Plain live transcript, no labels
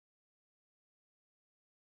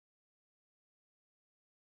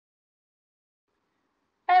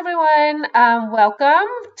everyone, welcome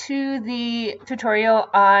to the tutorial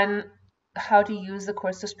on how to use the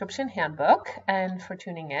course description handbook and for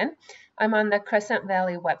tuning in. I'm on the Crescent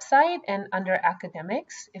Valley website and under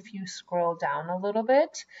academics, if you scroll down a little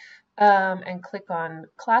bit and click on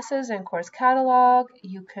classes and course catalog,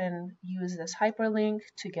 you can use this hyperlink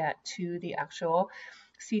to get to the actual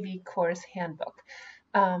CV course handbook.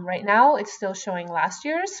 Right now, it's still showing last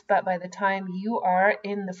year's, but by the time you are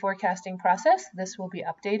in the forecasting process, this will be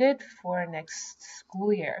updated for next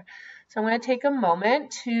school year. So I'm going to take a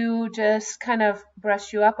moment to just kind of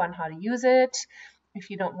brush you up on how to use it. If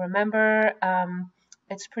you don't remember,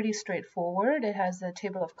 it's pretty straightforward. It has the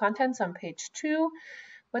table of contents on page 2.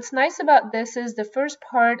 What's nice about this is the first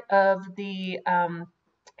part of the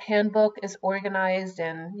handbook is organized,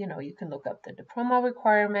 and you can look up the diploma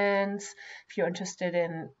requirements. If you're interested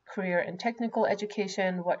in career and technical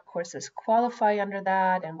education, what courses qualify under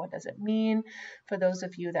that and what does it mean. For those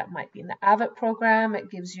of you that might be in the AVID program, it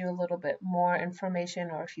gives you a little bit more information,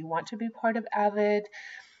 or if you want to be part of AVID,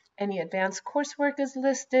 any advanced coursework is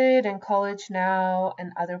listed, and College Now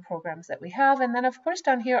and other programs that we have. And then of course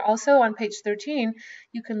down here also on page 13,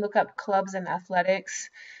 you can look up clubs and athletics,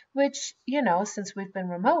 which, since we've been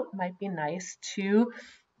remote, might be nice to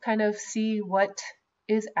kind of see what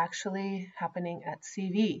is actually happening at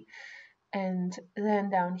CV. And then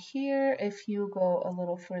down here, if you go a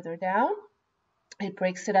little further down, it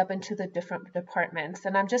breaks it up into the different departments.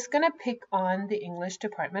 And I'm just going to pick on the English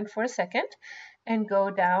department for a second and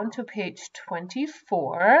go down to page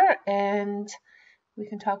 24, and we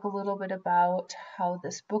can talk a little bit about how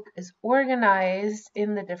this book is organized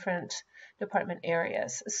in the different department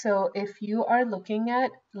areas. So if you are looking at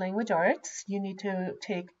language arts, you need to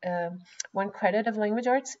take 1 credit of language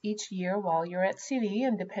arts each year while you're at CV,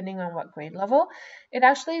 and depending on what grade level, it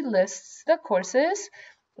actually lists the courses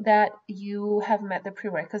that you have met the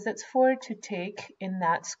prerequisites for to take in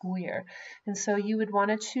that school year. And so you would want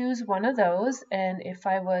to choose one of those, and if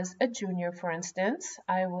I was a junior, for instance,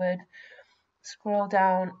 I would scroll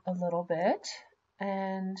down a little bit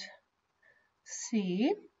and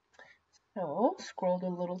see. So, scrolled a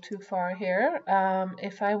little too far here.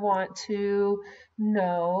 If I want to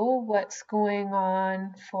know what's going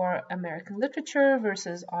on for American literature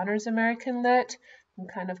versus honors American lit, and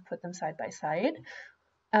kind of put them side by side,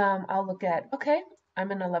 I'll look at, okay,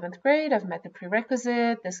 I'm in 11th grade, I've met the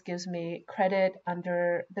prerequisite, this gives me credit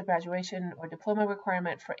under the graduation or diploma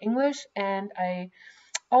requirement for English, and I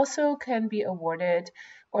also can be awarded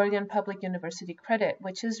Oregon Public University credit,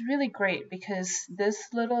 which is really great because this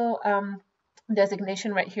little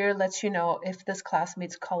designation right here lets you know if this class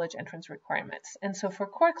meets college entrance requirements. And so for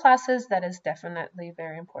core classes, that is definitely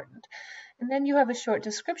very important. And then you have a short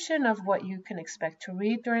description of what you can expect to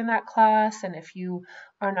read during that class. And if you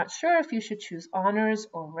are not sure if you should choose honors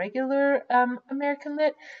or regular American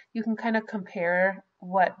Lit, you can kind of compare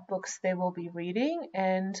what books they will be reading,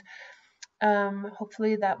 and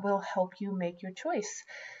hopefully that will help you make your choice.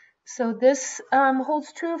 So this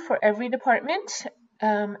holds true for every department.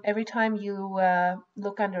 Every time you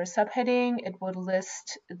look under a subheading, it would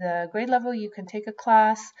list the grade level you can take a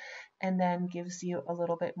class, and then gives you a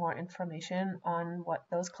little bit more information on what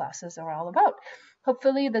those classes are all about.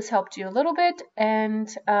 Hopefully this helped you a little bit, and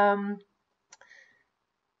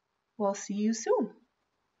we'll see you soon.